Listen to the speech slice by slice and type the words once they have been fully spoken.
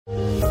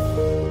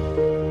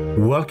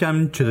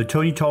Welcome to the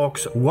Tony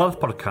Talks Wealth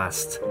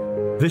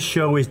Podcast. This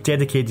show is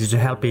dedicated to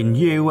helping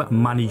you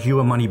manage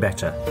your money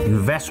better,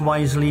 invest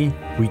wisely,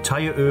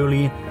 retire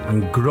early,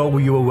 and grow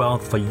your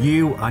wealth for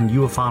you and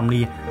your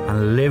family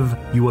and live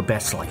your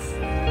best life.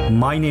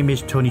 My name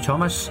is Tony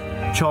Thomas,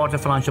 Chartered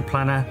Financial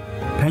Planner,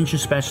 Pension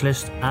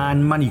Specialist,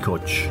 and Money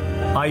Coach.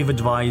 I've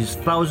advised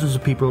thousands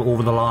of people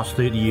over the last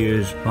 30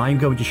 years. I'm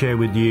going to share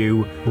with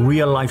you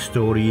real life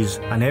stories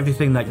and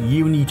everything that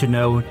you need to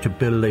know to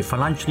build a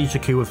financially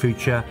secure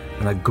future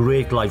and a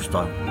great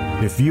lifestyle.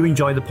 If you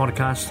enjoy the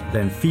podcast,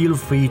 then feel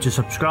free to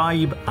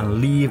subscribe and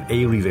leave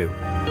a review.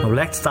 Now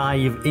let's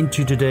dive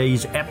into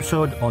today's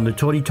episode on the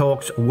Tony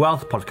Talks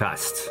Wealth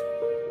Podcast.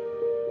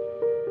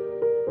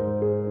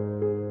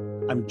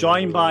 I'm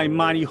joined by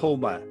Maini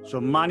Homer.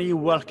 So Maini,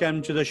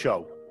 welcome to the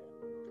show.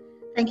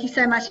 Thank you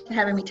so much for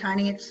having me,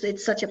 Tony.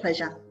 It's such a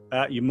pleasure.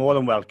 You're more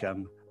than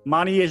welcome.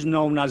 Maini is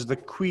known as the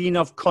Queen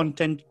of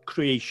Content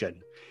Creation,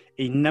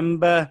 a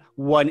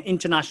 #1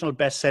 international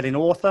best-selling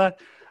author,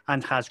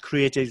 and has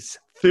created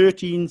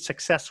 13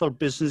 successful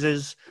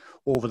businesses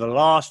over the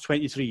last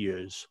 23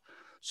 years.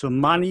 So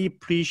Maini,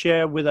 please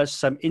share with us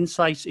some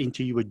insights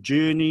into your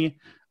journey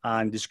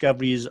and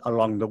discoveries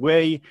along the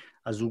way,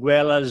 as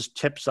well as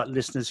tips that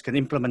listeners can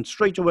implement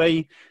straight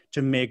away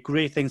to make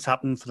great things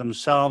happen for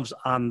themselves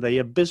and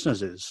their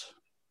businesses.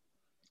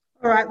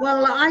 All right.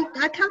 Well,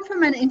 I come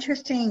from an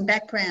interesting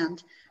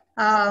background.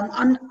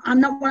 I'm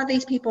not one of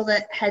these people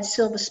that had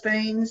silver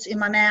spoons in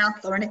my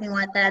mouth or anything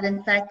like that.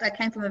 In fact, I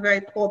came from a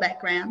very poor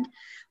background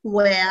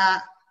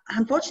where,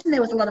 unfortunately,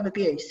 there was a lot of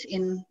abuse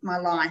in my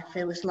life.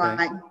 It was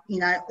like,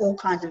 all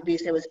kinds of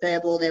abuse. There was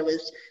verbal, there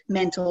was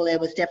mental, there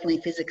was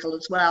definitely physical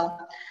as well.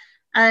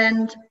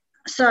 And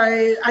so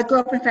I grew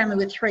up in a family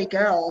with 3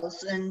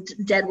 girls, and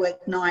Dad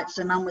worked nights,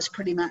 and Mum was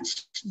pretty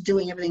much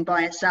doing everything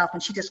by herself,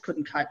 and she just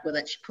couldn't cope with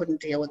it. She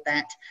couldn't deal with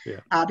that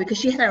because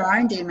she had her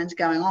own demons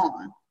going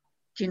on,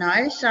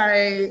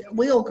 So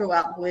we all grew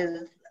up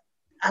with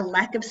a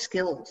lack of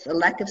skills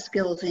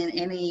in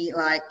any,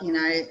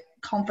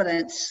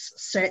 confidence,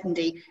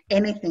 certainty,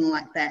 anything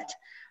like that.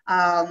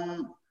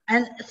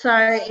 And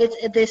so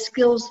there's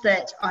skills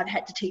that I've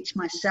had to teach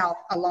myself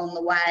along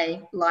the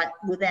way, like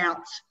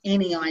without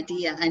any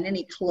idea and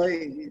any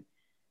clue,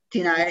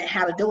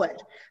 how to do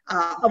it.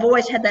 I've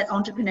always had that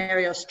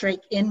entrepreneurial streak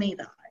in me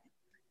though.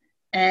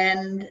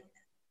 And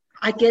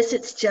I guess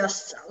it's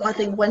just, I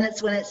think when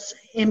it's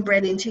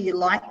inbred into you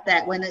like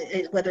that,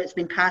 whether it's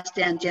been passed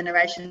down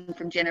generation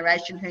from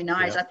generation, who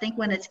knows? I think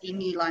when it's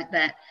in you like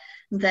that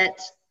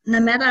no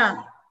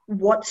matter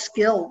what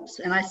skills,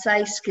 and I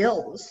say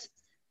skills,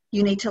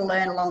 you need to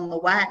learn along the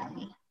way.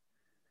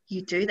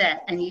 You do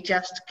that and you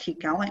just keep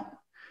going.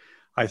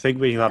 I think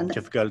when you have a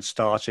difficult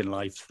start in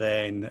life,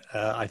 then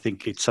I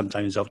think it's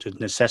sometimes out of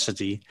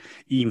necessity,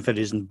 even if it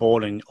isn't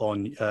born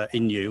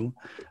in you,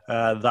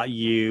 that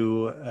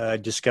you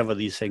discover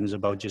these things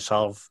about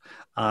yourself,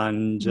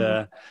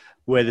 and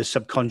whether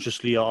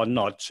subconsciously or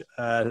not,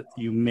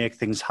 you make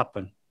things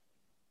happen.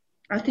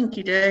 I think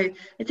you do.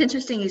 It's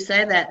interesting you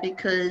say that,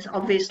 because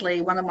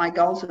obviously one of my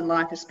goals in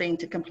life has been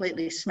to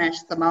completely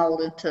smash the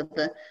mold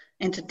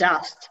into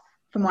dust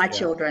for my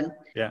children.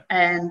 Yeah.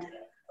 And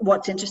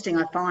what's interesting,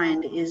 I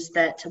find, is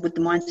that with the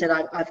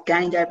mindset I've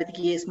gained over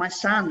the years, my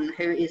son,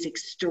 who is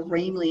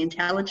extremely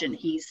intelligent,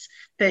 he's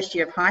first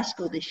year of high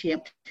school this year,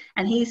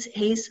 and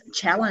he's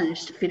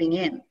challenged fitting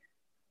in.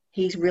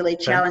 He's really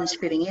challenged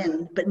fitting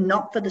in, but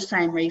not for the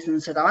same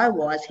reasons that I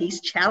was. He's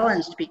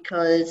challenged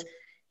because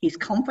he's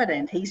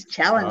confident. He's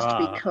challenged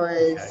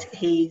because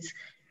he's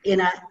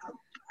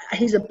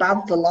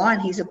above the line.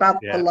 He's above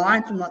the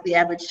line from what the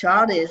average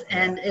child is.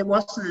 And it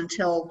wasn't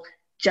until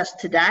just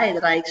today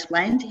that I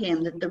explained to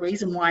him that the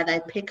reason why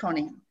they pick on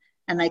him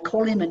and they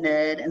call him a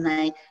nerd and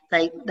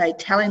they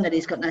tell him that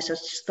he's got no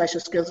social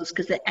skills is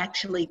because they're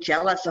actually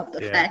jealous of the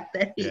fact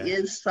that he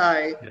is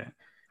so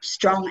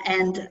strong.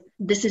 And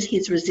this is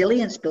his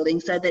resilience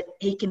building so that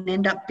he can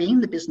end up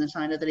being the business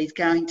owner that he's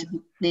going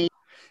to need.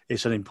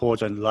 It's an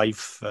important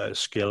life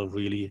skill,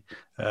 really.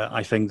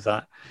 I think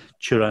that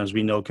children, as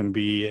we know, can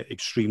be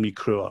extremely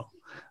cruel.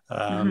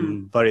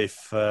 But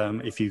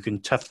if you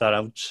can tough that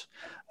out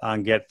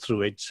and get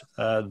through it,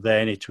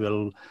 then it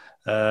will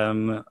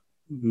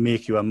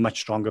make you a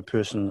much stronger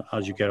person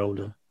as you get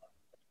older.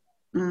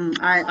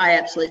 I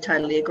absolutely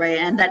totally agree.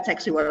 And that's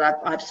actually what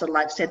I've sort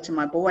of said to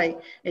my boy.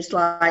 It's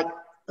like,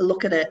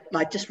 look at it,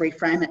 just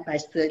reframe it,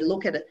 basically.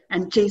 Look at it.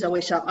 And geez, I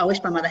wish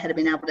my mother had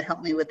been able to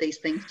help me with these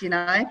things,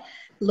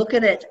 Look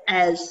at it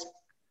as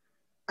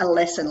a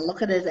lesson.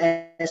 Look at it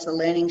as the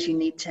learnings you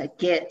need to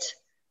get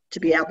to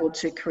be able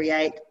to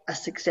create a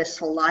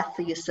successful life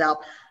for yourself.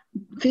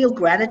 Feel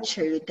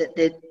gratitude that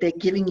they're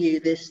giving you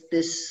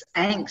this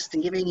angst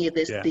and giving you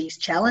these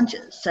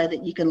challenges so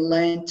that you can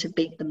learn to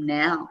beat them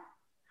now.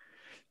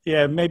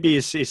 Yeah, maybe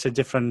it's a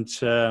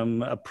different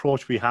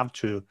approach we have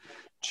to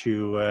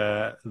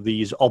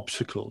these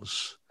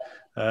obstacles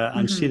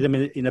and see them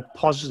in a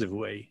positive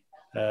way.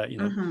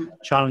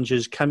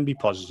 Challenges can be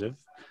positive,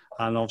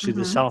 and obviously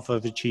the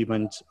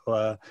self-achievement,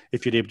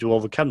 if you're able to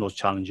overcome those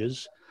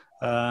challenges,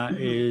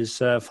 is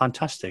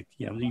fantastic.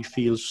 You know, you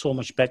feel so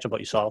much better about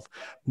yourself.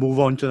 Move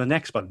on to the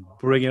next one.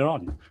 Bring it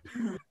on.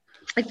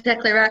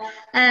 Exactly right.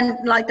 And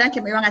like, don't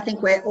get me wrong, I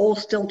think we're all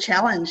still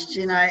challenged,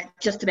 you know,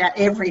 just about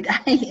every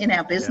day in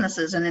our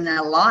businesses and in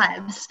our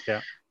lives.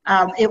 Yeah.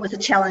 It was a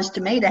challenge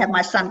to me to have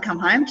my son come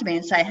home to me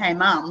and say, hey,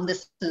 Mum,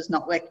 this is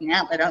not working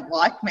out. They don't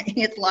like me.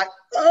 It's like,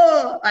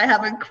 oh, I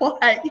haven't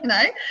quite,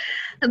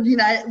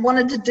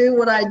 wanted to do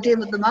what I did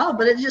with the mum.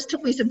 But it just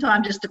took me some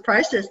time just to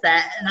process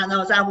that. And I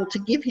was able to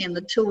give him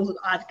the tools that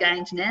I've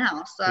gained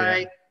now.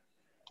 So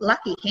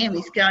lucky him,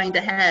 he's going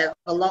to have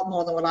a lot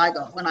more than what I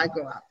got when I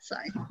grew up.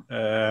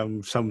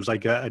 So sounds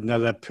like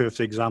another perfect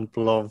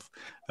example of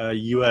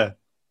your,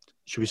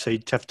 should we say,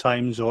 tough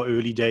times or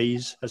early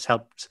days has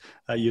helped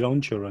your own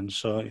children.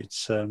 So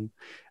it's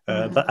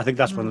I think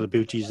that's one of the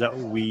beauties that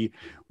we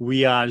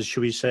as,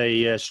 should we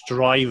say,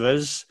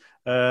 strivers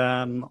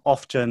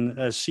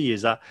often see,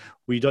 is that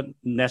we don't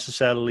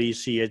necessarily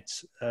see it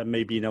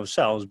maybe in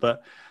ourselves,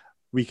 but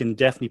we can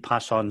definitely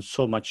pass on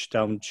so much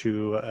down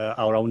to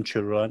our own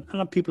children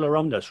and the people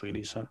around us,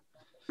 really. So,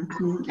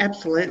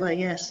 absolutely,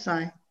 yes.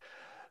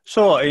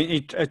 So,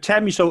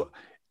 tell me. So,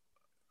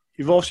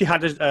 you've obviously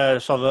had a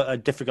sort of a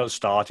difficult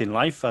start in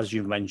life, as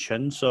you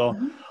mentioned. So,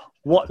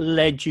 what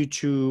led you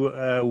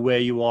to where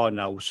you are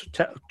now? So,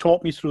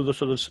 talk me through the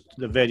sort of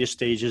the various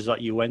stages that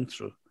you went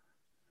through.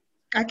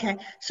 Okay,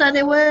 so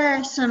there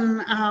were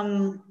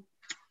some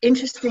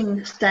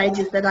interesting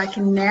stages that I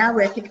can now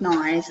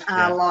recognise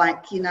are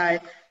like,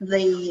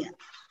 the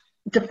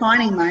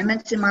defining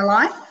moments in my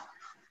life.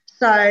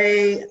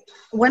 So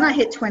when I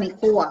hit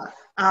 24,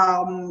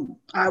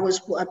 I was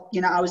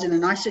in a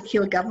nice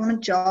secure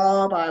government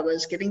job. I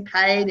was getting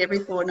paid every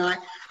fortnight.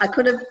 I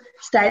could have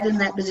stayed in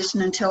that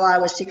position until I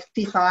was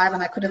 65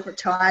 and I could have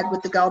retired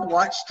with the gold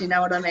watch. Do you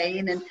know what I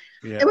mean? And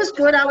it was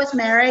good. I was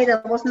married.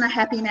 It wasn't a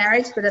happy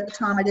marriage, but at the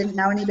time I didn't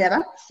know any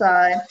better.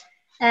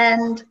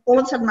 And all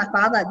of a sudden my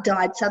father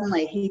died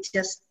suddenly. He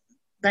just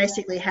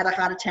basically had a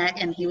heart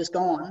attack and he was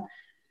gone.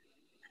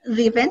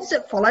 The events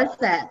that followed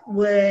that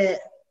were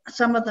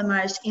some of the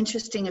most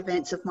interesting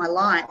events of my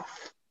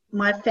life.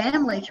 My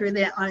family, through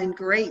their own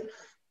grief,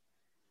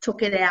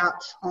 took it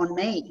out on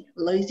me,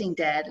 losing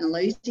Dad and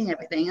losing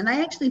everything. And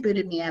they actually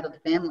booted me out of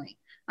the family.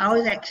 I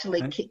was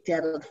actually kicked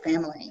out of the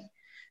family.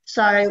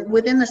 So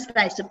within the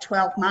space of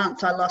 12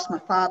 months, I lost my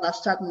father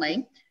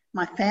suddenly.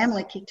 My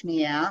family kicked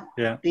me out.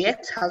 The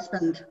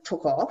ex-husband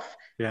took off.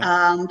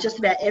 Just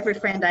about every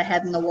friend I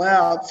had in the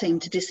world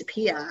seemed to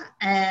disappear.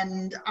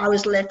 And I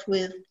was left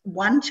with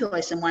one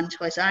choice and one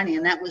choice only,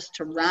 and that was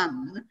to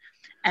run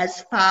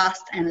as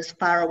fast and as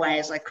far away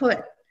as I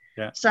could.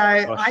 So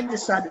I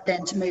decided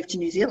then to move to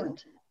New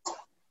Zealand.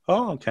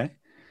 Oh, okay.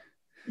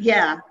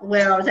 Yeah,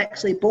 where I was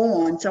actually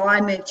born. So I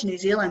moved to New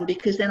Zealand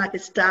because then I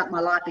could start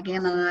my life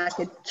again and I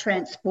could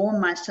transform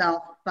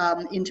myself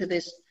into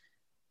this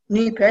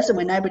new person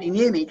where nobody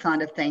knew me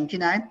kind of thing,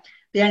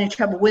 The only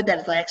trouble with that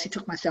is I actually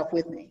took myself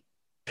with me.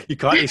 You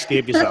can't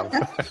escape yourself.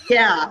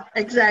 Yeah,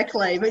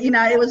 exactly. But,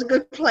 it was a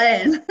good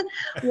plan.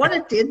 What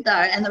it did, though,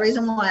 and the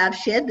reason why I've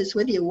shared this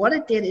with you, what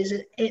it did is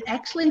it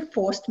actually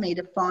forced me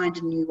to find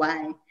a new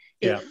way.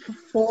 It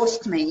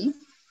forced me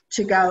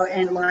to go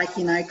and,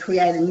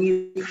 create a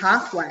new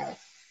pathway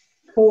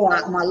for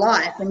my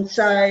life. And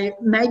so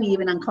maybe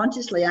even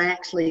unconsciously, I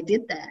actually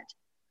did that.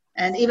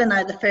 And even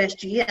though the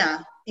first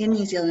year in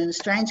New Zealand, in a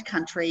strange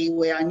country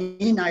where I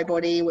knew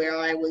nobody, where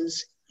I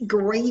was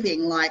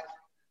grieving like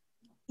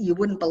you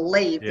wouldn't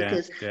believe,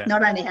 because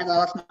not only had I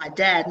lost my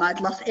dad,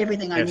 I'd lost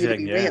everything I knew to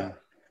be real.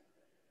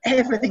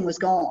 Everything was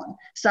gone.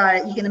 So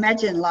you can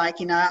imagine,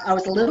 I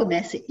was a little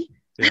messy.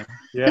 I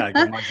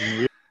can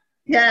imagine.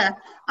 Yeah,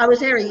 I was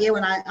there a year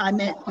when I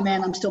met the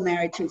man I'm still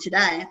married to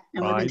today,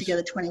 and we've been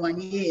together 21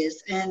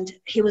 years. And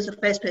he was the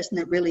first person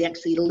that really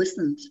actually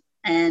listened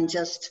and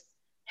just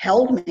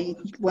held me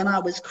when I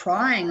was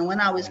crying and when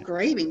I was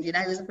grieving. He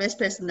was the first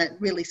person that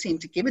really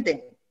seemed to give a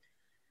damn.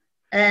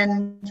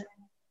 And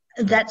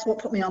that's what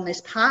put me on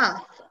this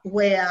path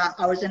where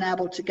I was then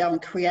able to go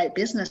and create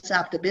business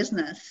after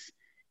business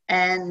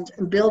and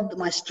build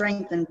my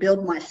strength and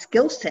build my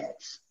skill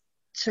sets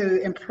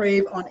to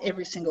improve on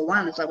every single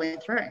one as I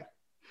went through.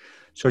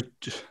 So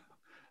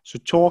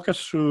talk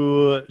us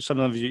through some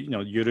of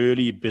your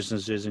early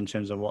businesses in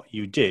terms of what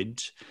you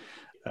did,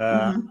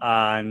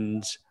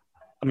 and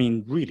I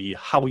mean, really,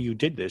 how you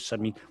did this. I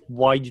mean,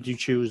 why did you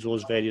choose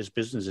those various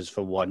businesses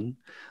for one?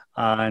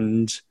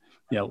 And,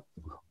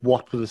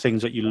 what were the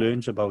things that you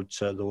learned about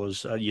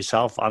those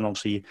yourself and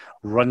obviously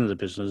running the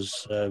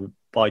business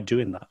by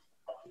doing that?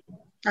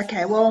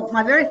 Okay, well,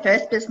 my very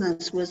first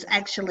business was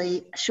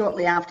actually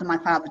shortly after my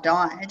father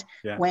died,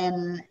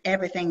 when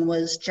everything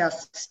was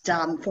just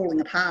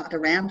falling apart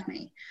around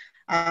me.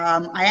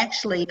 I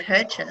actually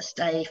purchased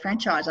a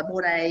franchise. I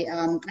bought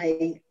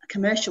a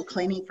commercial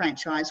cleaning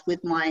franchise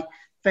with my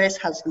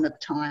first husband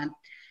at the time,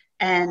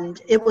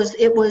 and it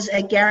was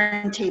a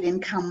guaranteed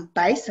income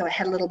base, so it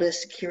had a little bit of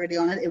security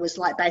on it. It was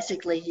like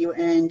basically you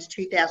earned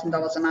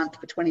 $2,000 a month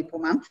for 24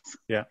 months.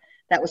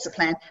 That was the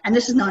plan, and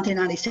this is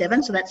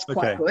 1997, so that's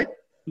quite good.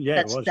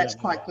 Yeah, it was. That's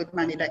Yeah, quite good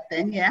money back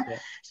then, yeah. yeah.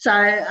 So,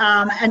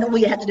 and all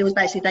you had to do was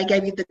basically they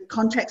gave you the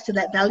contracts to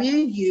that value,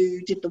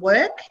 you did the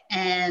work,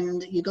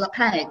 and you got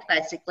paid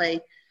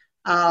basically.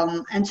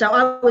 And so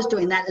I was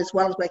doing that as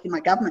well as working my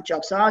government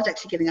job. So I was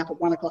actually getting up at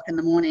 1 o'clock in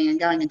the morning and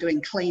going and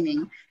doing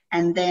cleaning,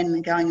 and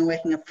then going and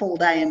working a full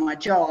day in my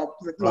job,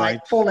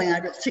 like falling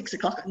over at 6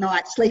 o'clock at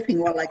night, sleeping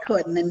while I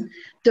could, and then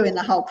doing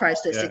the whole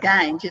process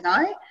again, you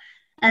know.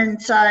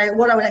 And so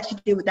what I would actually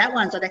do with that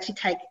one is I'd actually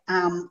take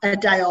a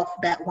day off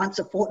about once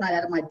a fortnight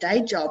out of my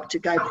day job to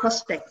go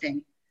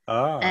prospecting.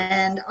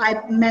 And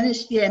I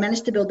managed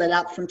to build that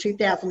up from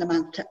 2,000 a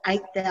month to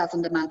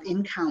 8,000 a month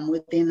income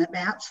within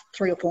about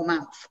 3 or 4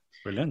 months.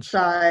 Brilliant.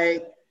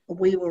 So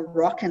we were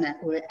rocking it.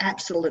 We were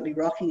absolutely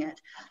rocking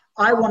it.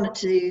 I wanted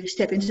to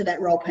step into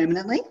that role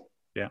permanently.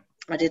 Yeah.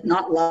 I did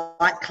not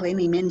like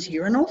cleaning men's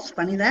urinals.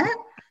 Funny that.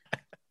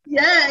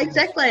 Yeah,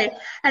 exactly.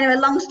 Anyway,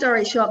 long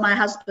story short, my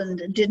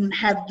husband didn't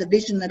have the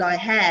vision that I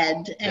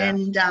had.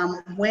 And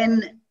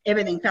when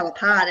everything fell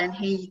apart and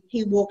he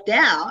walked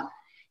out,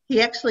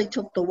 he actually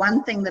took the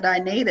one thing that I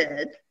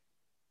needed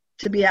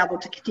to be able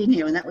to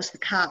continue, and that was the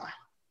car.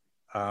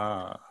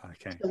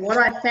 Okay. So what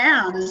I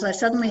found is I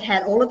suddenly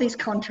had all of these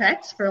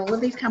contracts for all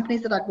of these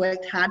companies that I'd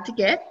worked hard to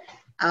get.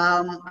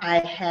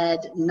 I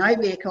had no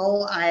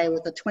vehicle. I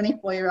was a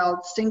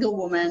 24-year-old single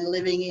woman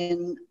living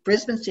in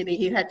Brisbane City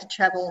who had to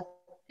travel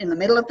in the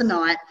middle of the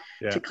night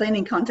to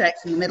cleaning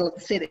contracts in the middle of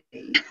the city.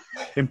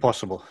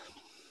 Impossible.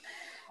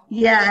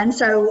 Yeah, and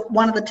so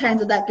one of the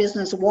terms of that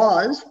business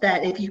was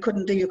that if you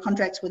couldn't do your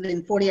contracts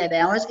within 48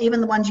 hours,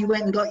 even the ones you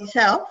went and got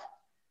yourself,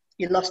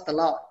 you lost the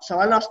lot. So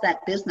I lost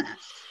that business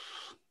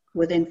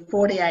within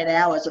 48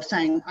 hours of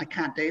saying, I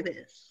can't do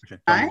this.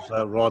 Okay. That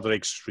was rather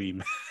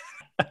extreme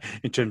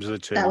in terms of the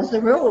term. That was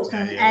the rules.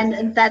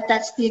 And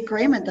that's the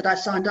agreement that I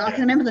signed. I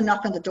can remember the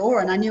knock on the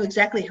door, and I knew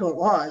exactly who it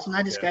was. And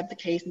I just grabbed the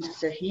keys and just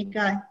said, here you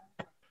go.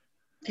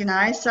 You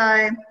know,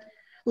 so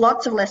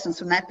lots of lessons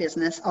from that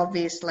business,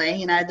 obviously.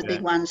 You know, the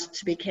big ones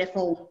to be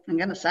careful. I'm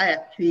going to say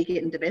it, who you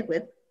get into bed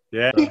with.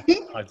 Yeah,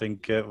 I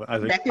think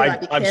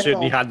I've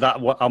certainly had that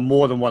on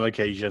more than one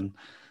occasion.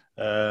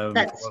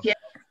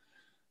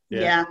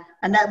 Yeah,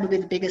 and that would be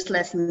the biggest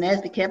lesson there,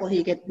 is be careful who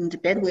you get into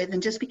bed with,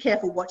 and just be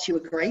careful what you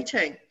agree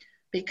to,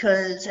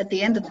 because at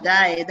the end of the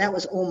day, that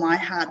was all my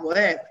hard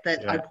work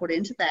that I put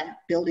into that,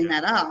 building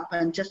that up,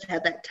 and just to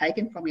have that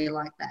taken from you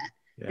like that.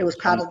 It was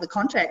part of the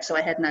contract, so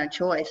I had no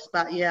choice.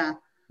 But and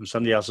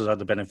somebody else has had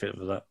the benefit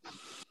of that.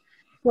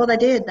 Well, they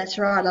did. That's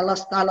right. I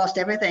lost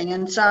everything,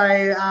 and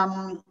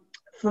so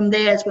from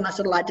there is when I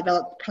sort of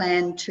developed a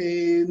plan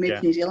to move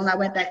to New Zealand. I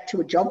went back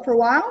to a job for a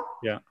while.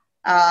 Yeah.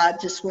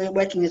 Just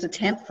working as a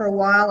temp for a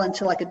while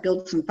until I could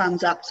build some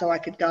funds up so I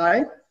could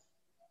go.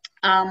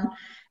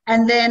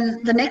 And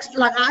then the next,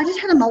 I just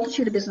had a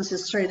multitude of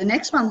businesses through. The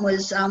next one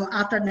was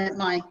after I met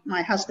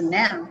my husband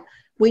now.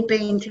 We'd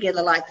been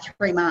together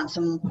 3 months,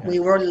 and we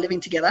were already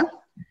living together.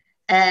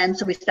 And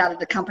so we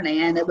started a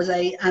company, and it was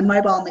a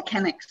mobile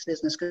mechanics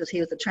business because he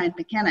was a trained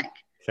mechanic.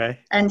 Okay.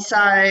 And so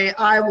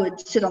I would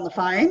sit on the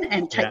phone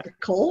and take the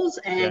calls,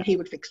 and he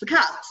would fix the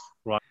cars.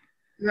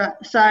 Right.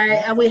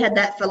 So we had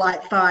that for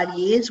 5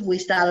 years. We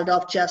started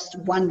off just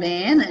one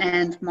van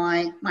and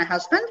my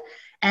husband,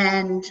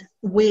 and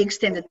we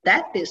extended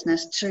that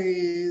business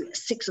to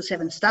 6 or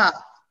 7 staff.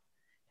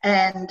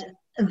 And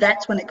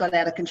that's when it got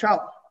out of control.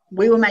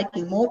 We were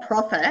making more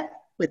profit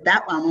with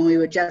that one when we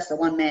were just a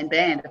one-man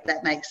band, if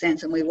that makes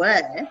sense, and we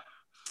were.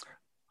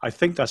 I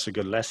think that's a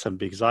good lesson,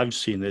 because I've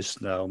seen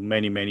this now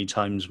many, many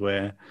times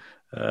where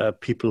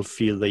people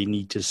feel they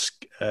need to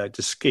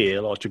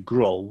scale or to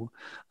grow.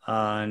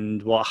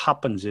 And what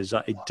happens is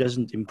that it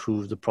doesn't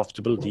improve the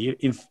profitability.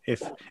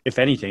 If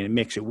anything, it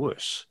makes it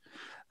worse.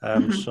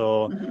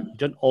 So you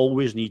don't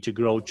always need to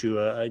grow to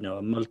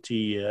a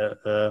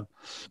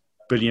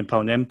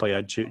multi-billion-pound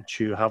empire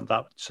to have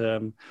that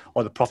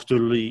or the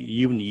profitability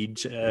you need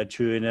to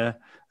earn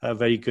a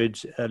very good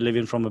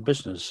living from a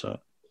business. So.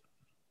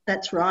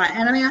 That's right.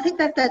 And I mean, I think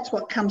that's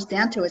what comes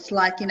down to. It's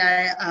I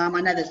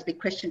know there's a big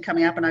question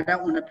coming up, and I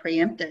don't want to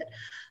preempt it,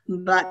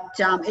 but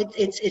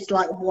it's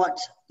like what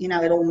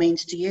it all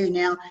means to you.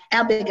 Now,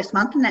 our biggest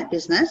month in that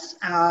business,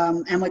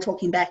 and we're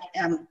talking back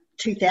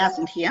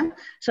 2000 here.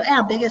 So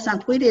our biggest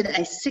month, we did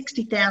a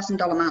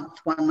 $60,000 month,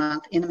 1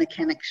 month in a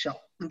mechanic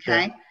shop.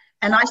 Okay. Yeah.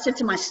 And I said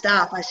to my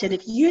staff, I said,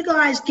 if you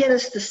guys get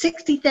us the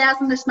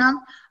 60,000 this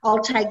month, I'll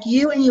take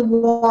you and your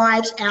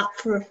wives out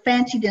for a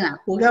fancy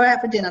dinner. We'll go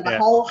out for dinner. The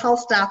whole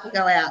staff will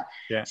go out.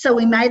 Yeah. So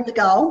we made the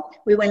goal.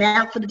 We went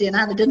out for the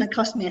dinner. The dinner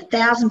cost me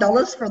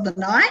 $1,000 for the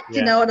night. Yeah.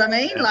 You know what I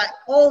mean? Yeah.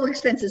 All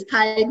expenses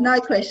paid,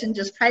 no question,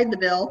 just paid the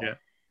bill. Yeah.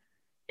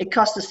 It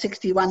cost us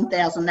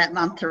 $61,000 that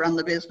month to run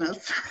the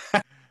business.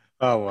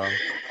 Oh, wow.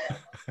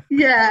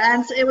 Yeah,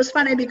 and it was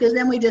funny because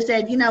then we just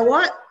said, you know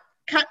what?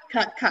 Cut,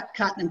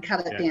 and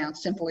cut it down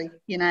simply,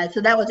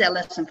 So that was our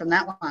lesson from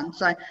that one.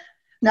 So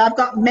now I've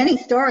got many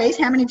stories.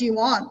 How many do you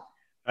want?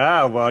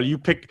 Well, you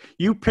pick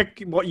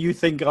what you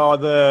think are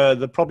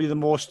the probably the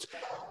most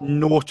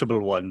notable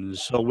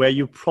ones, or where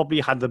you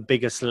probably had the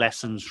biggest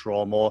lessons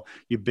from, or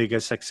your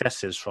biggest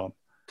successes from.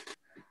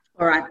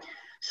 All right.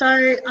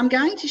 So I'm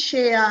going to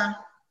share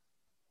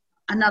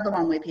another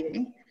one with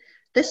you.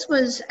 This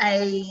was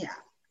a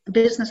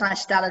business I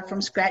started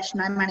from scratch,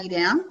 no money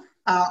down.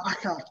 I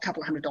got a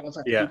couple of $100,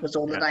 I think, was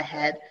all that I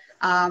had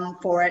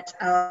for it.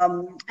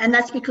 And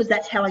that's because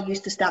that's how I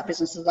used to start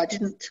businesses. I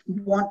didn't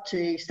want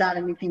to start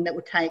anything that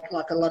would take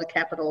like a lot of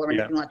capital or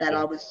anything like that.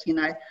 I was,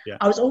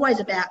 I was always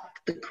about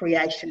the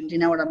creation. Do you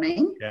know what I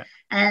mean? Yeah.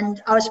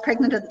 And I was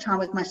pregnant at the time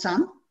with my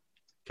son.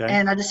 Okay.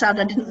 And I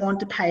decided I didn't want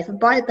to pay for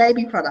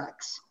baby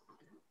products.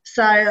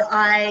 So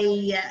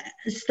I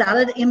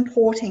started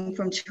importing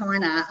from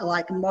China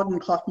like modern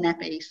cloth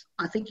nappies.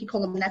 I think you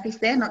call them nappies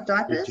there, not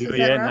diapers. Is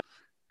that right?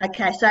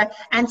 Okay,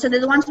 so they're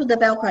the ones with the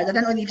Velcro. I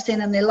don't know if you've seen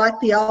them. They're like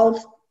the old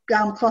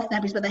cloth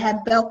nappies, but they have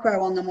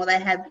Velcro on them or they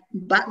have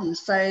buttons.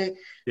 So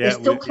they're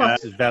still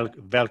cloth.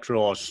 Velcro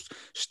or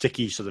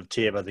sticky sort of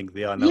tape, I think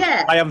they are now.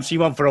 Yeah. I haven't seen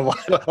one for a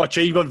while. I've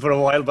seen one for a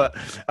while, but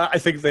I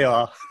think they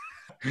are.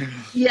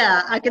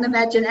 Yeah, I can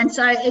imagine. And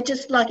so it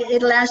just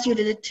it allows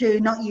you to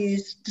not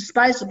use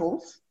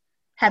disposables,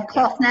 have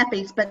cloth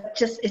nappies, but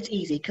just it's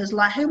easy because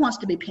who wants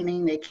to be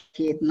pinning their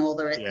kid and all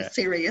the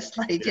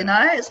seriously, it's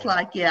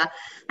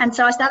And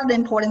so I started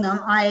importing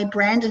them. I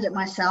branded it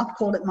myself,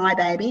 called it My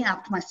Baby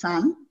after my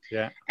son.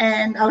 Yeah.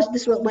 And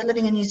we're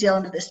living in New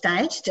Zealand at this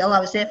stage. Still, I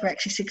was there for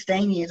actually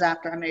 16 years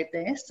after I moved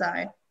there.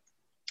 So,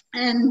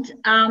 and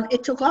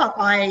it took off.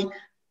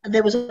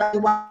 There was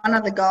one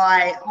other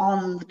guy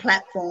on the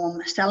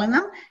platform selling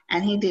them,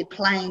 and he did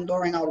plain,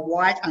 boring old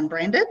white,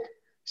 unbranded.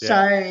 Yeah.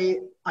 So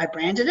I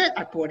branded it.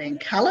 I brought in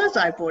colours.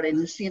 I brought in,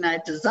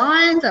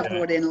 designs. I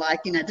brought in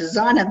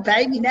designer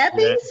baby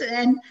nappies,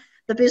 and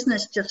the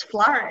business just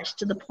flourished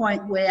to the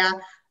point where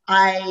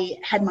I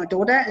had my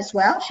daughter as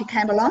well. She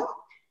came along.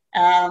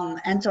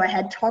 And so I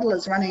had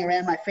toddlers running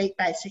around my feet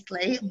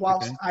basically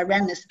whilst I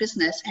ran this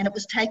business, and it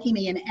was taking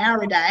me an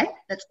hour a day.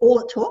 That's all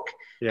it took.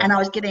 Yeah. And I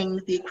was getting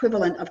the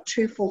equivalent of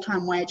 2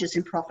 full-time wages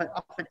in profit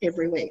off it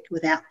every week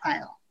without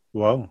fail.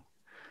 Wow.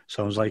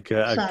 Sounds like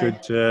a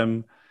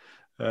good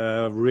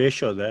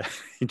ratio there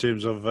in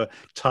terms of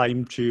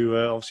time to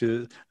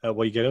obviously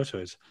what you get out of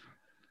it.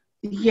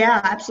 Yeah,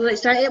 absolutely.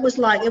 So it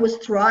was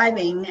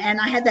thriving, and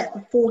I had that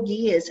for 4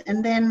 years.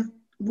 And then,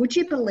 would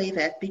you believe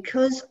it,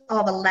 because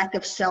of a lack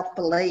of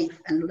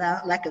self-belief and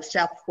lack of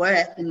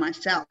self-worth in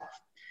myself,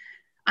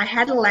 I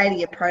had a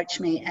lady approach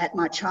me at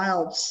my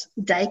child's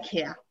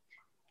daycare,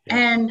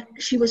 and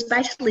she was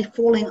basically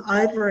falling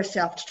over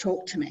herself to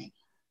talk to me.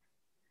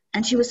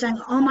 And she was saying,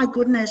 oh my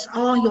goodness,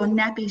 your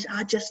nappies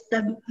are just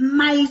the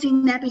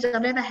amazing nappies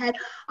I've ever had.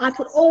 I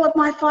put all of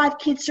my 5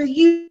 kids through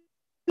you.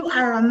 You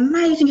are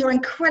amazing. You're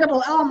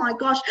incredible. Oh my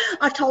gosh.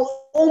 I've told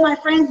all my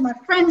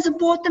friends have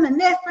bought them and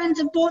their friends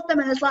have bought them.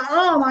 And it's like,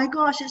 oh my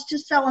gosh, it's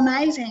just so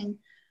amazing.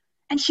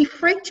 And she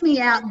freaked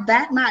me out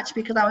that much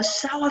because I was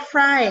so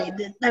afraid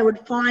that they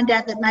would find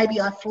out that maybe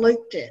I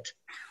fluked it,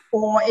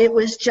 or it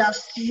was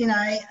just,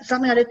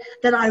 something I did.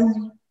 That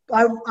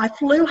I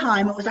flew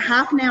home. It was a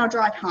half an hour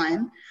drive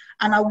home.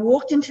 And I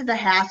walked into the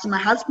house and my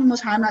husband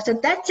was home. And I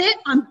said, that's it.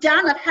 I'm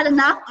done. I've had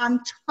enough. I'm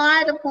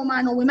tired of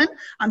hormonal women.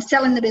 I'm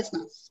selling the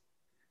business.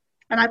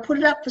 And I put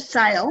it up for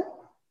sale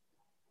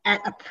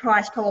at a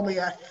price probably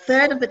a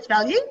third of its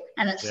value,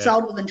 and it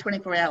sold within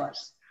 24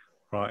 hours.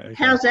 Right. Okay.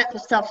 How's that for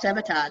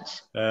self-sabotage?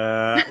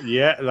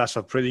 Yeah, that's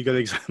a pretty good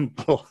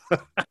example.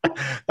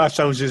 That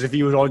sounds as if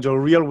you were on to a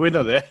real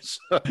winner there.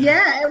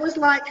 Yeah, it was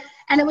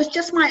and it was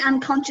just my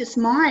unconscious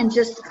mind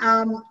just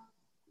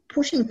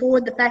pushing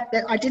forward the fact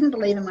that I didn't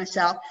believe in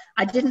myself.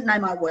 I didn't know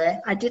my worth.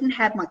 I didn't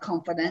have my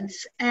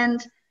confidence.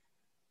 And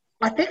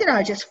I figured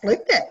I just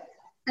fluked it.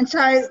 And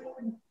so,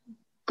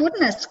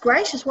 goodness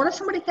gracious, what if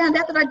somebody found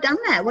out that I'd done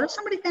that? What if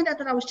somebody found out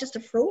that I was just a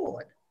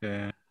fraud?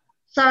 Yeah.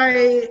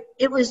 So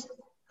it was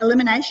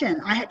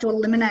elimination. I had to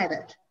eliminate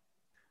it.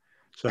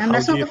 So and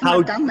that's not the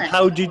I've done that.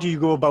 How did you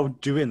go about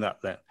doing that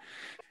then?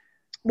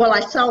 Well, I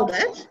sold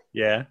it.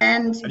 Yeah.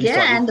 And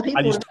the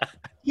people.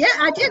 Yeah,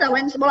 I did.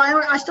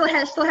 I still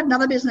had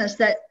another business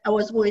that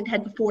we'd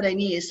had for 14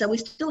 years. So we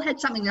still had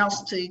something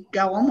else to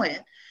go on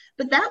with.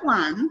 But that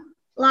one,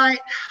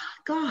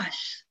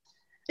 gosh,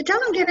 it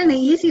doesn't get any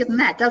easier than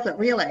that, does it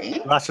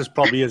really? That's just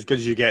probably as good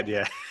as you get,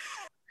 yeah.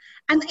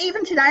 And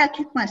even today, I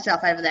kick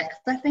myself over that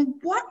because I think,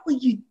 what were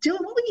you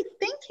doing? What were you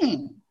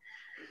thinking?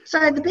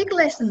 So the big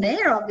lesson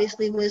there,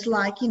 obviously, was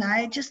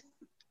just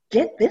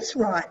get this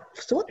right.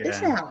 Sort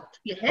this out.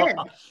 Your head.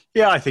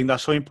 Yeah, I think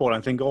that's so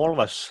important. I think all of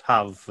us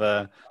have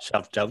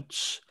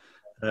self-doubts,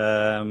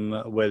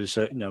 whether it's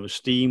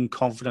esteem,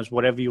 confidence,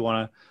 whatever you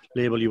want to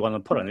label you want to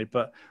put on it.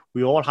 But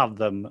we all have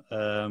them.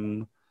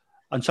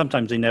 And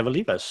sometimes they never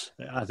leave us.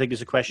 I think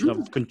it's a question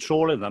of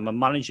controlling them and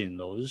managing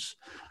those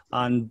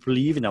and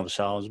believing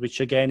ourselves,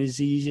 which again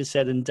is easier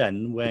said than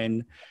done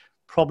when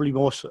probably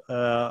most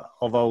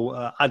of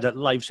our adult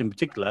lives in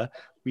particular,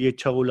 we are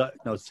told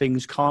that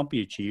things can't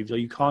be achieved, or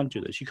you can't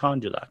do this, you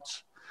can't do that.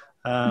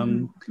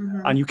 And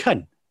you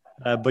can,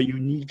 but you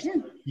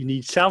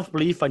need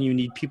self-belief, and you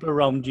need people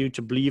around you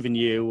to believe in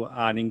you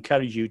and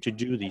encourage you to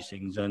do these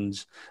things.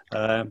 And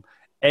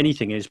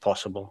anything is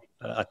possible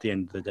at the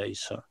end of the day.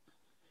 So.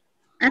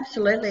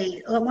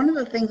 Absolutely. Well, one of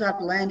the things I've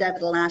learned over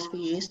the last few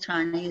years,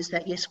 Tony, is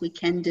that yes, we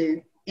can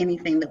do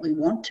anything that we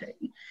want to.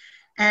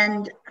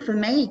 And for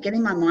me,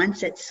 getting my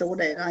mindset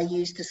sorted, I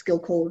used a skill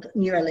called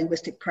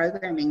neuro-linguistic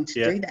programming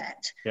to do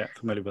that. Yeah,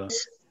 familiar with that.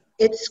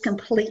 It's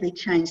completely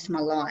changed my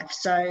life.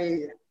 So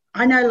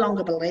I no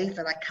longer believe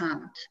that I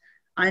can't.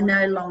 I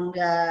no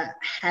longer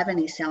have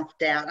any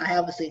self-doubt. I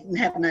obviously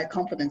have no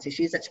confidence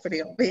issues. That's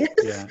pretty obvious.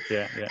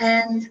 Yeah.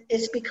 And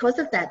it's because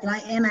of that I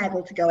am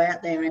able to go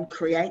out there and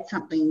create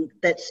something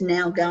that's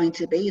now going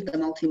to be the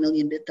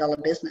multi-million-dollar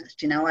business.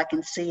 You know, I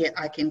can see it,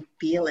 I can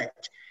feel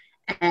it.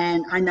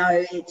 And I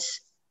know it's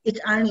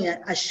only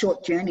a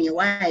short journey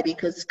away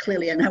because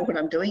clearly I know what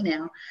I'm doing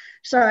now.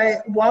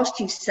 So whilst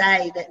you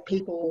say that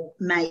people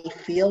may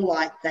feel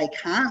like they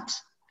can't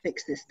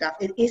fix this stuff,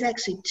 it is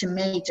actually, to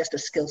me, just a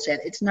skill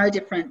set. It's no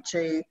different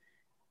to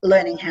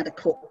learning how to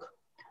cook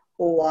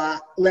or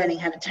learning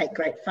how to take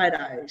great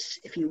photos.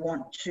 If you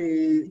want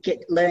to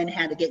learn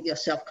how to get your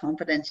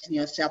self-confidence and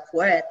your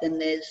self-worth, then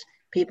there's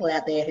people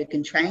out there who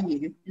can train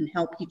you and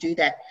help you do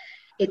that.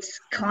 It's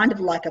kind of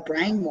like a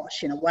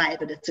brainwash in a way,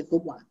 but it's a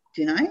good one,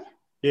 do you know?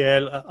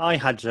 Yeah, I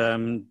had.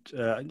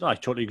 I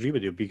totally agree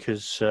with you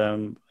because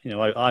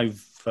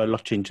I've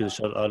looked into this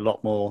a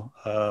lot more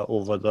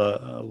over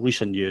the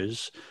recent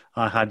years.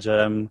 I had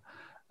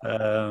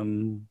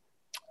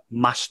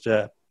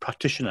master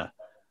practitioner,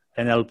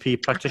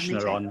 NLP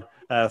practitioner on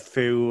a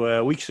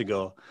few weeks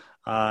ago,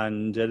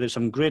 and there's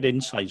some great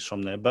insights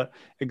from there. But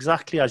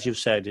exactly as you've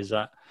said, is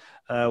that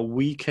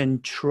we can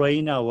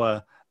train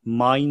our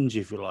minds,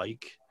 if you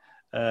like,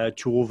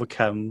 to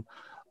overcome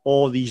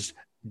all these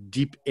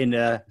deep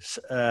inner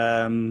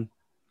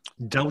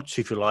doubts,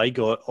 if you like,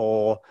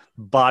 or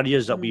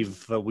barriers that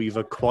we've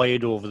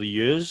acquired over the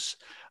years,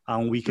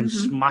 and we can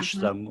smash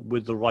them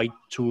with the right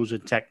tools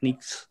and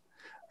techniques.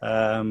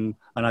 And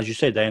as you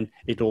said, then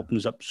it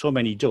opens up so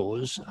many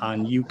doors,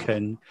 and you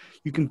can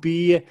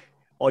be,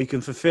 or you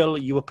can fulfill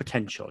your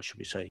potential, should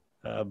we say,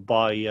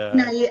 by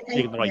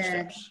taking the right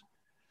steps.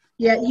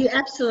 Yeah, you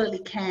absolutely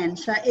can.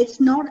 So it's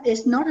not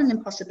an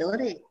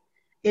impossibility.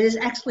 It is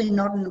actually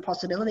not an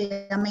impossibility.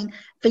 I mean,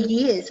 for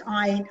years,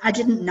 I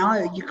didn't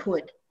know you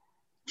could.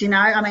 Do you know?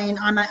 I mean,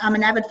 I'm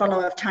an avid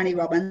follower of Tony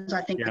Robbins.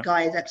 I think the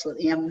guy is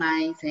absolutely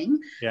amazing.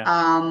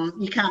 Yeah.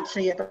 You can't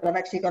see it, but I've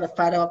actually got a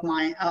photo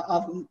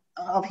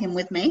of him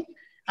with me.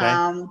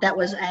 Okay. That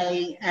was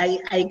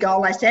a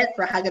goal I set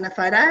for a hug and a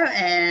photo,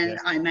 and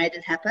I made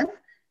it happen.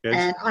 Good.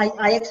 And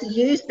I actually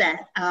use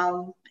that.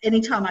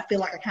 Anytime I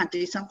feel like I can't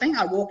do something,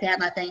 I walk out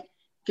and I think,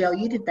 girl,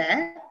 you did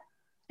that.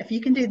 If you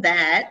can do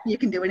that, you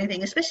can do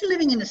anything, especially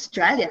living in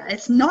Australia.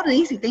 It's not an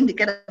easy thing to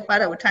get a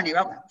photo with Tony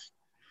Robbins.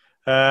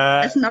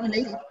 It's not an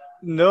easy.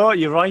 No,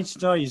 you're right.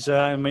 No, he's.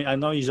 I mean, I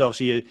know he's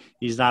obviously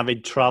he's an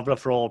avid traveller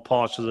for all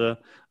parts of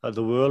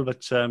the world,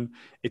 but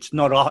it's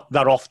not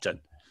that often.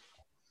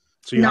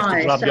 So you have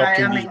to grab the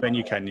opportunities when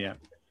you can. Yeah.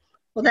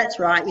 Well, that's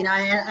right. You know,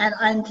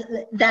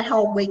 and that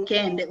whole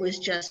weekend, it was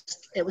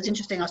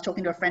interesting. I was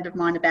talking to a friend of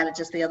mine about it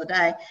just the other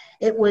day.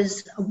 It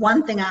was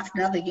one thing after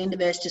another. The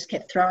universe just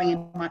kept throwing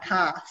in my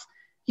path,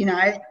 you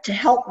know, to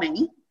help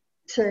me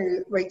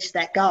to reach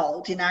that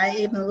goal. You know,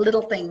 even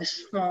little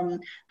things, from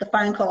the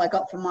phone call I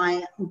got from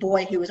my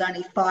boy who was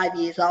only 5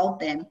 years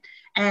old then,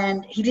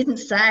 and he didn't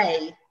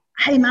say,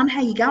 "Hey, Mum, how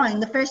you going?"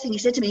 The first thing he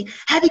said to me,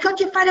 "Have you got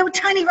your photo with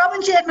Tony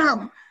Robbins yet,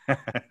 Mum?"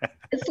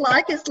 It's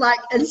like,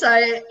 and so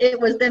it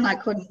was, then I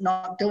couldn't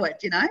not do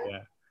it, you know?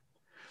 Yeah.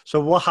 So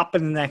what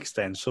happened next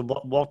then? So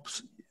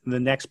what's the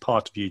next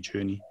part of your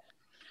journey?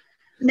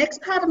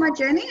 Next part of my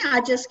journey, I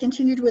just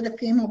continued with a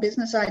few more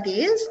business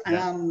ideas.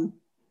 Yeah.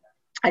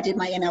 I did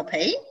my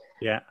NLP.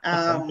 Yeah.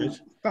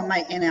 From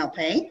my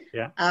NLP.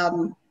 Yeah.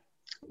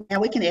 Now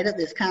we can edit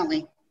this, can't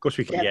we? Of course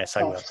we can. Yeah. Yes,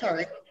 I will.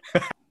 Sorry.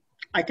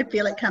 I could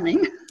feel it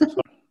coming.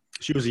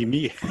 She was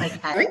me.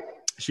 Okay.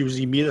 She was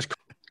me.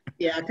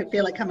 Yeah, I could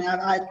feel it coming.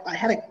 I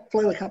had a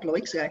flu a couple of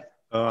weeks ago.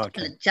 Oh,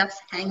 okay. And it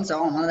just hangs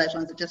on. One of those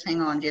ones that just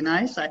hang on, you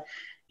know? So,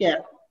 yeah.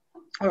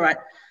 All right.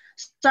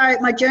 So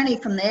my journey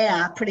from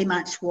there pretty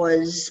much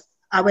was,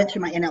 I went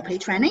through my NLP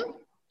training.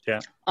 Yeah.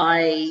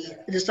 I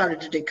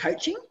decided to do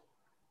coaching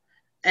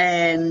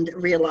and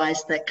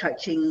realised that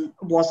coaching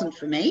wasn't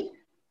for me.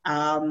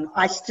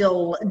 I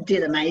still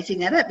did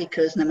amazing at it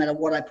because no matter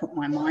what I put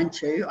my mind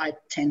to, I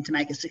tend to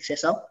make a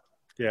success of.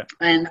 Yeah.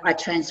 And I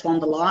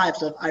transformed the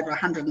lives of over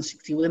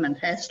 160 women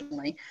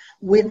personally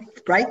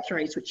with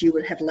breakthroughs, which you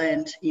would have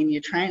learned in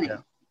your training. Yeah.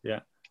 Yeah.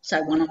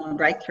 So one-on-one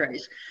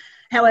breakthroughs.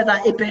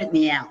 However, it burnt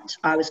me out.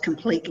 I was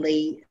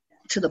completely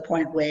to the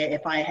point where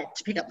if I had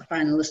to pick up the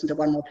phone and listen to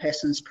one more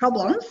person's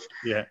problems.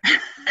 Yeah.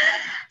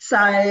 So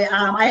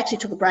I actually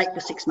took a break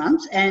for 6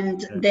 months.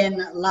 And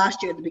then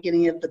last year at the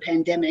beginning of the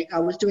pandemic, I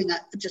was doing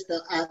just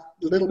a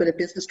little bit of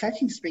business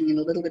coaching, just bringing in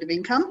a little bit of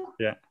income.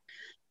 Yeah.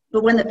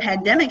 But when the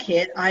pandemic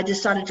hit, I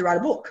decided to write a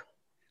book.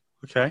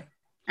 Okay.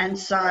 And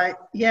so,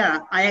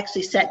 yeah, I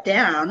actually sat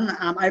down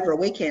over a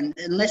weekend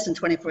in less than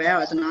 24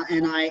 hours, and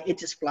it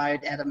just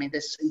flowed out of me,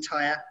 this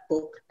entire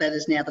book that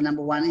is now the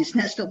 #1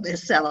 international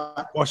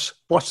bestseller.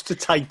 What's the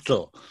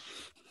title?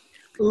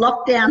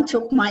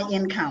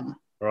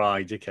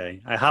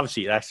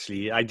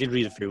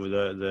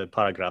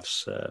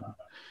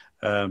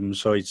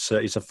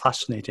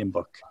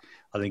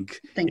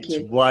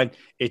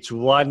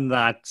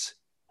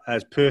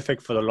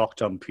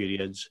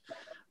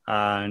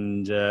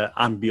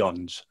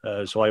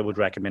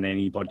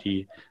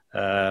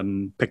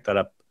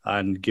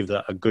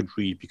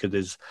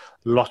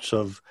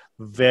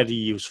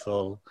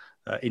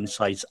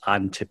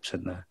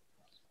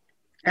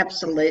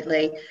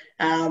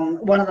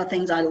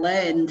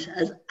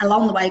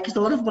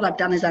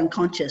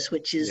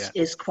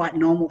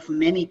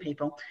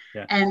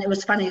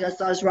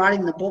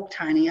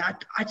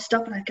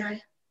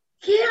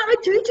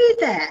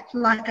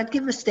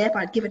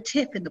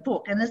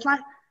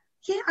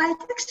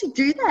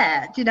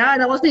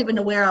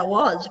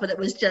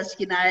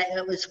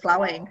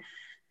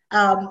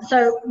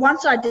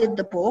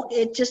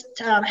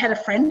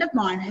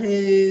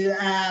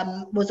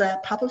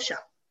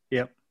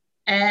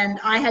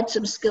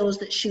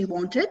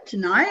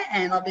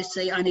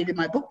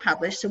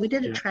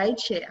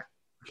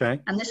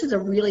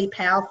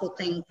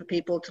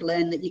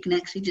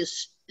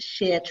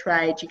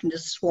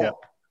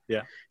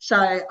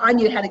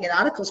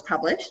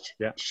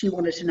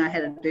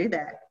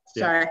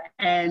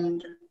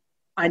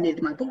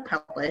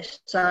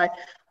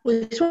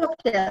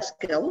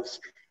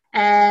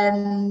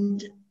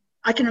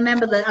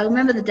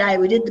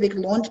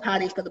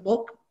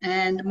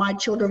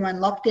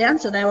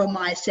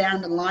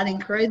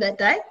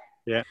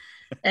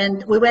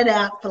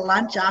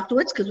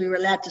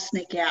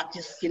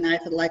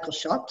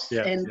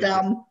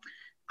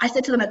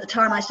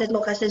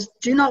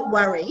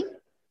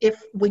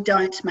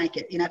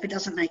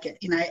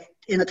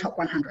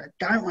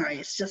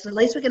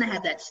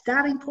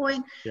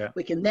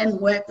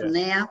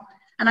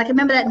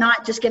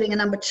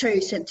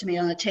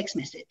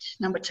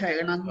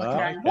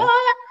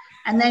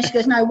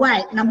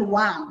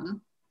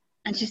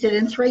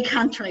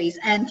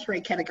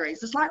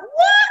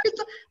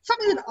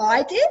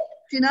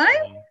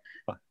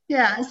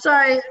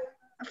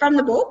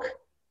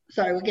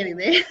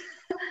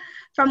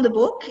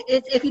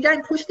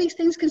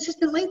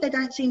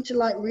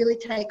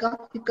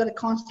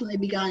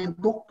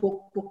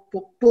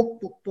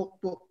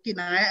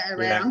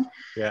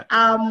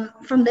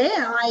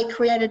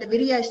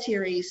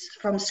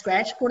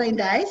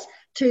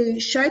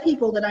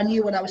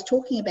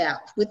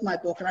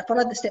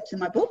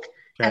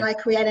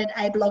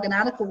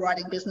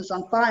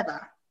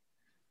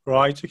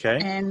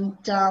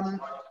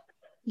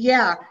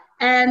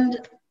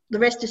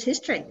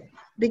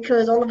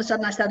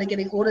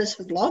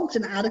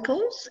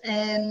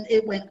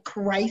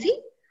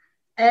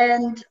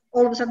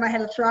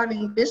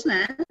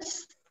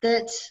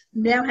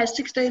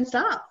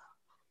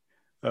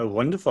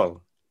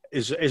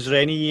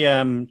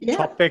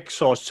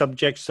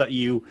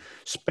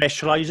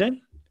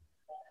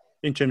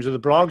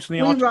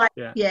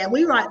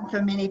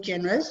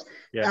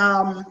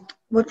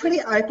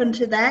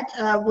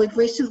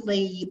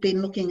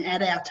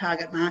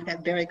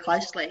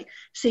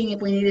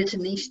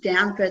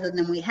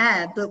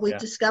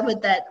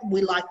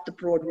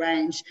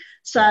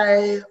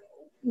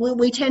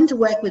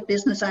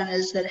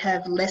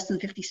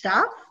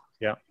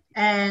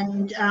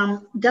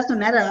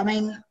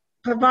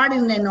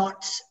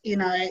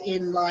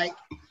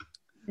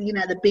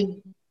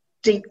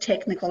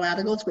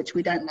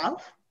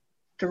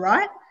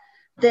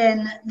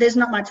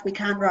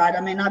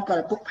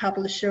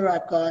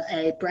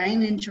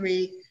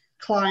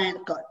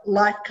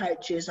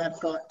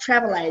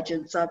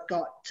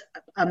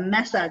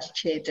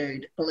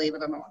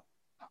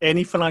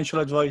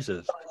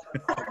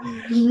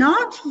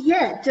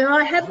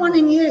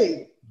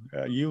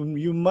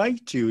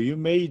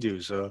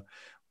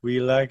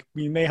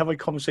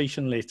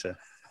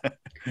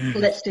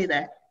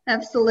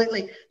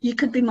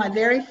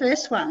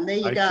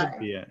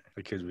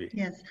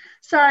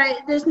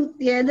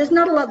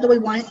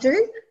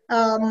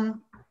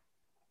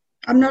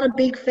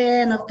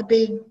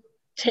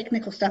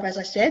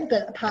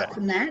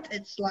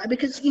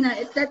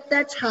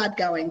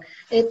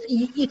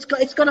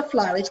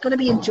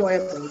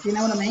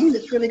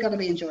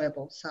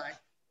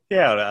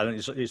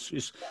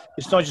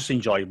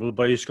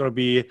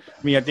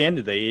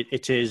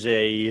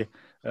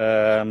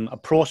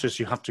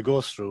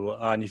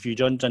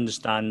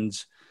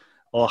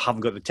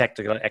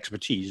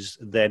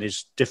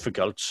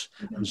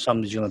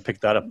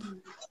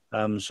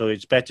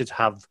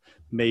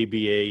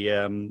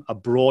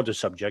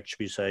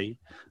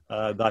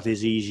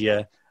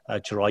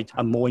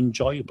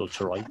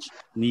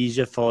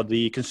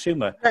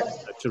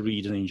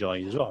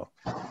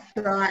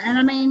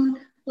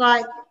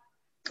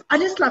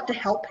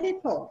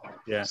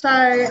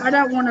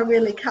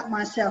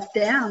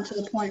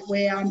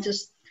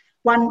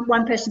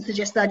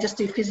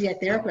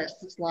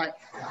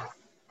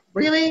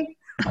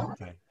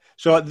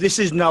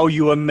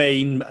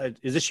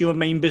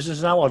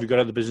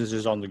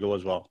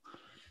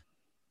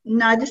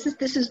 No, this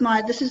is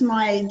my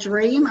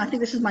dream. I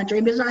think this is my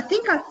dream because I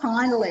think I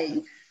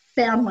finally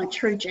found my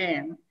true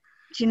jam.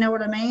 Do you know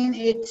what I mean?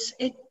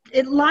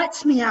 It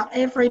lights me up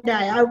every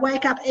day. I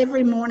wake up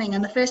every morning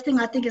and the first thing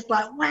I think is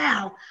like,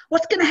 wow,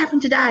 what's going to happen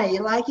today?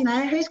 Like,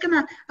 who's going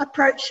to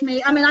approach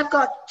me? I mean, I've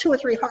got 2 or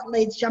 3 hot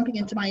leads jumping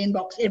into my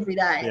inbox every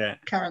day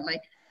currently.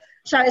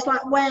 So it's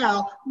like,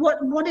 wow,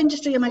 what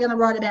industry am I going to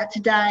write about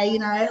today?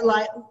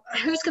 Like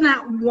who's going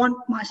to want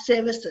my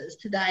services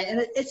today?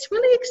 And it's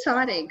really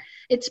exciting.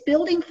 It's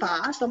building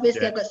fast.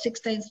 Obviously, I've got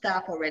 16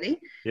 staff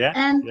already.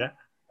 And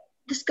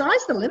the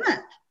sky's the limit.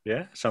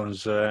 Yeah, it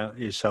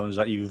sounds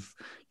like you've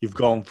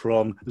gone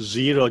from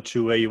zero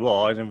to where you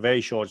are in a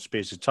very short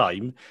space of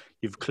time.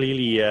 You've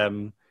clearly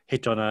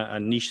hit on a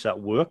niche that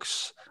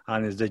works,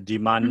 and there's a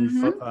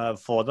demand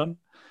for them.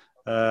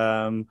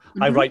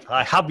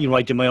 I have been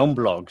writing my own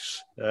blogs,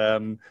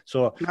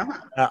 so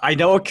I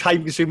know how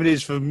time consuming it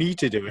is for me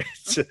to do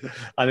it,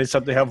 and it's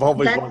something I've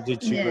always wanted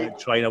to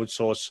try and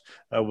outsource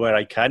where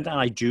I can, and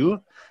I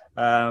do.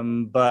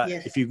 But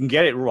if you can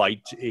get it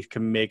right, it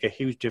can make a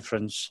huge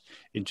difference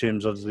in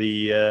terms of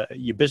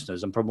your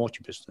business and promote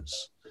your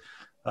business,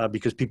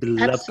 because people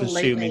love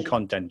consuming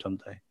content,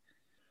 don't they?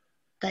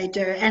 They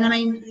do. And I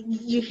mean,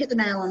 you hit the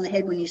nail on the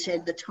head when you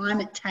said the time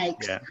it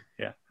takes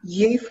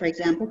you, for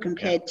example,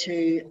 compared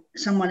to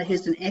someone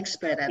who's an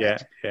expert at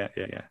it.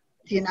 Yeah.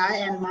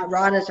 And my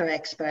writers are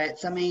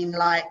experts. I mean,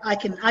 like I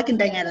can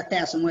bang out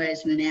 1,000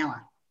 words in an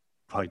hour.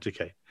 Right,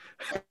 okay.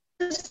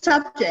 The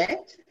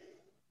subject,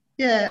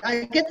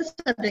 I get the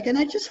subject and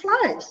it just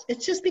flows.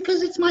 It's just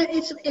because it's my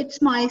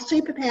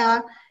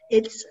superpower.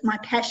 It's my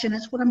passion.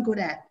 It's what I'm good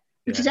at,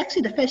 which is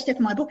actually the first step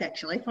in my book,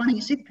 actually, finding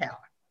a superpower.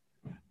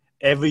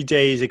 Every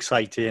day is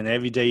exciting.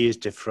 Every day is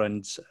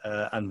different,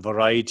 and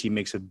variety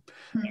makes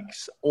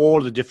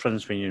all the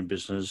difference when you're in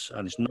business.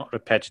 And it's not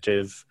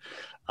repetitive.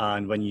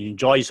 And when you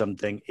enjoy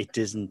something, it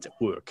doesn't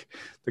work.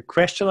 The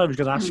question I was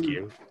going to ask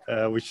you,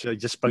 which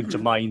just sprung to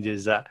mind,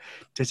 is that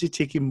does it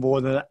take you more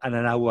than an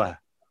hour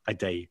a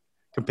day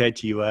compared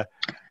to your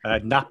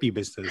nappy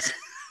business?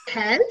 It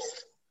has.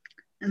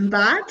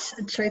 But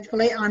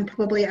truthfully, I'm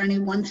probably only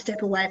one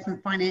step away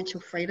from financial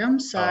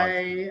freedom. So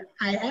I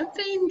have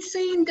been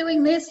seen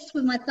doing this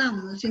with my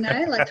thumbs,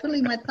 like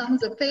twiddling my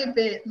thumbs a fair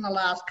bit in the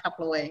last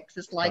couple of weeks.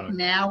 It's like,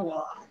 now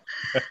what?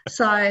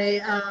 So,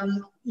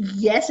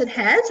 yes, it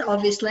has,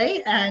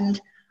 obviously.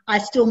 And I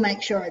still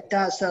make sure it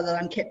does so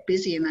that I'm kept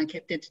busy and I'm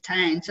kept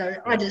entertained. So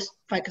I just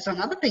focus on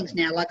other things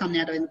now. Like I'm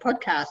now doing the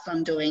podcast.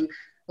 I'm doing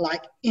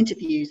like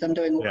interviews. I'm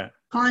doing all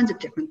kinds of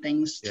different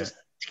things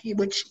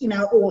which,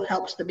 all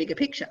helps the bigger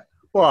picture.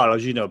 Well,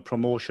 as you know,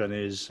 promotion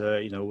is,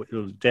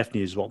 it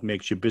definitely is what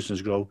makes your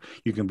business grow.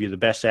 You can be the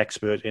best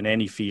expert in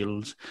any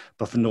field,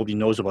 but if nobody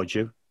knows about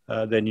you,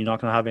 then you're not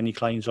going to have any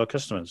clients or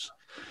customers.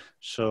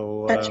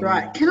 So that's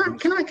right. Can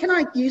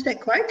I use that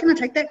quote? Can I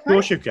take that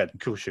quote? Of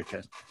course you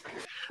can.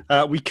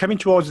 We're coming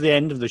towards the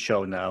end of the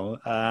show now.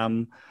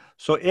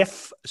 So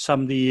if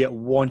somebody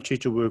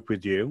wanted to work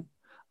with you,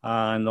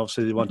 and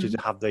obviously they wanted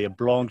to have their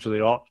blogs or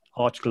their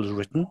articles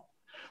written,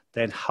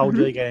 then how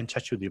do they get in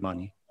touch with you,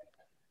 Maini?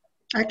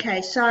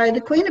 Okay, so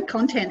the Queen of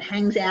Content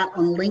hangs out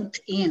on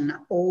LinkedIn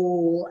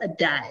all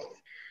day.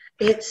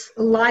 It's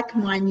like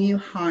my new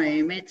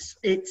home. I've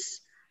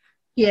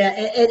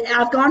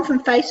gone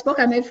from Facebook.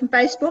 I moved from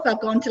Facebook. I've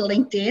gone to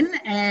LinkedIn,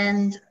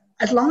 and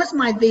as long as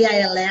my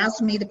VA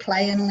allows me to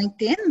play in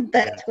LinkedIn,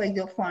 that's where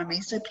you'll find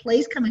me. So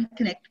please come and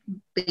connect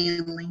with me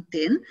on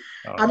LinkedIn.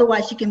 Right.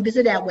 Otherwise, you can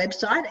visit our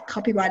website at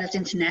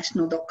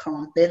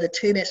copywritersinternational.com. They're the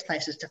 2 best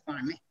places to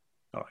find me.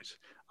 All right.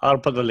 I'll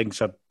put the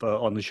links up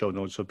on the show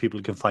notes so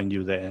people can find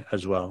you there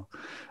as well.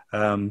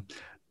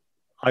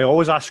 I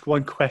always ask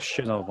one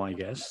question of my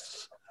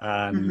guests,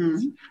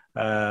 and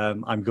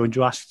I'm going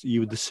to ask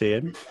you the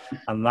same.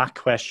 And that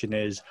question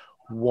is,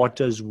 what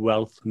does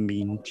wealth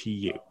mean to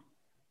you?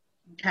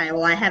 Okay,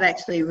 well, I have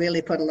actually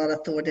really put a lot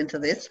of thought into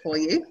this for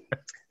you.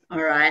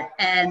 All right.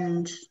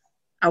 And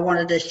I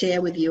wanted to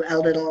share with you a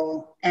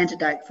little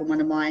antidote from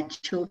one of my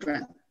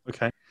children.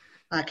 Okay.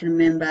 I can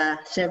remember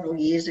several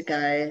years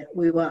ago,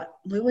 we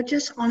were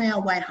just on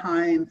our way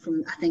home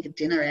from, I think, a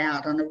dinner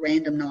out on a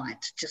random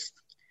night,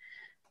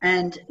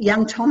 and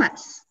young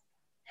Thomas,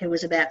 who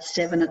was about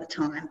 7 at the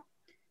time,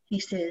 he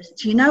says,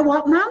 "Do you know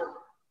what, Mum?"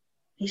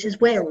 He says,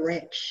 "We're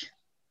rich."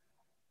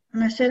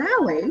 And I said,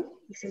 "Are we?"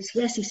 He says,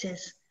 "Yes." He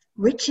says,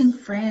 "Rich in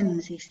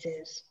friends," he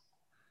says,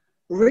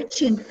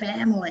 "rich in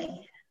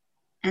family,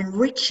 and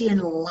rich in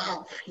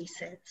love," he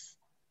says.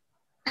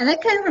 And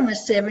that came from a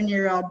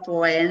 7-year-old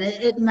boy, and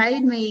it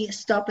made me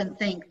stop and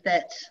think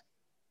that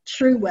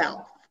true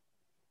wealth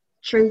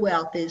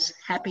is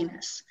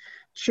happiness.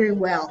 True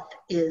wealth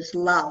is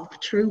love.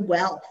 True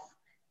wealth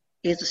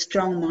is a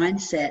strong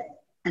mindset,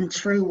 and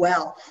true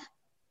wealth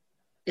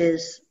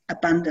is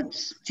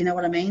abundance. Do you know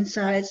what I mean?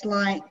 So it's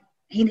like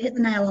he hit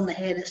the nail on the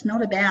head. It's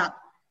not about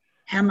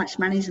how much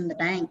money's in the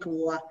bank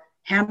or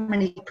how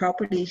many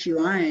properties you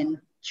own.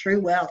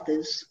 True wealth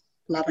is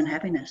love and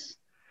happiness.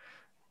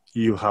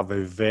 You have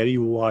a very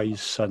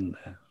wise son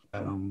there.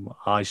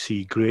 I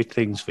see great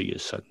things for your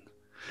son.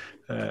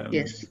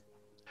 Yes.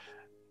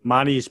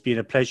 Maini, it's been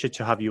a pleasure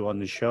to have you on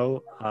the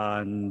show,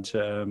 and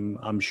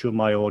I'm sure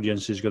my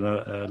audience is going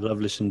to love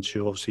listening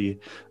to, obviously,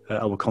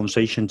 our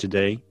conversation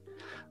today.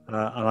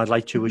 And I'd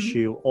like to wish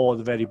you all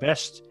the very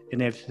best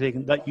in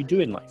everything that you do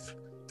in life.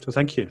 So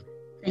thank you.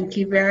 Thank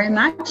you very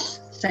much.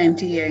 Same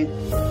to you.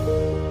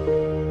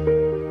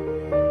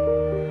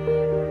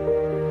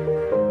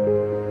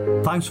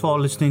 Thanks for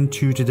listening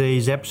to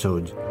today's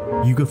episode.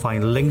 You can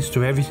find links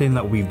to everything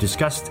that we've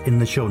discussed in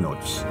the show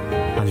notes.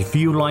 And if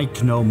you'd like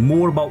to know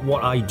more about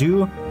what I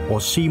do or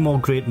see more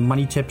great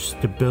money tips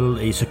to build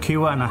a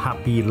secure and a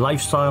happy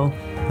lifestyle,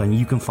 then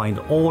you can find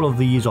all of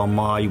these on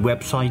my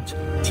website,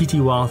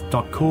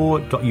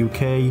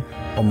 ttwealth.co.uk,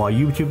 or my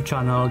YouTube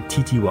channel,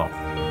 TT Wealth.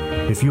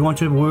 If you want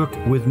to work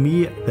with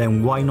me,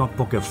 then why not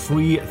book a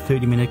free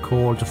 30-minute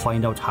call to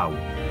find out how.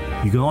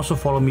 You can also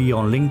follow me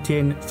on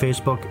LinkedIn,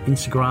 Facebook,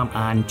 Instagram,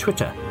 and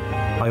Twitter.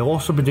 I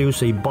also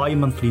produce a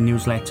bi-monthly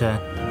newsletter,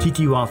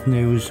 TT Wealth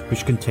News,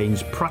 which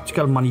contains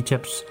practical money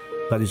tips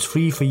that is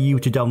free for you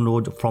to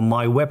download from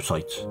my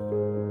website.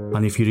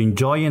 And if you're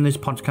enjoying this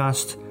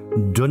podcast,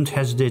 don't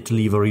hesitate to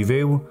leave a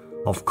review.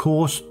 Of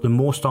course, the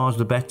more stars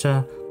the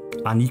better,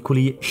 and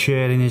equally,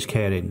 sharing is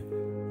caring.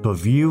 So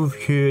if you've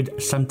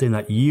heard something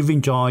that you've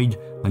enjoyed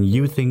and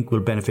you think will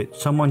benefit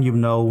someone you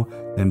know,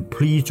 then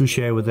please do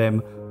share with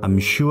them. I'm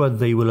sure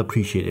they will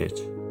appreciate it.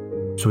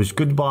 So it's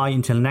goodbye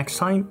until next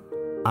time,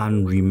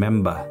 and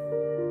remember,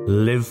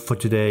 live for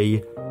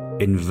today,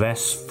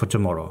 invest for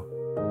tomorrow.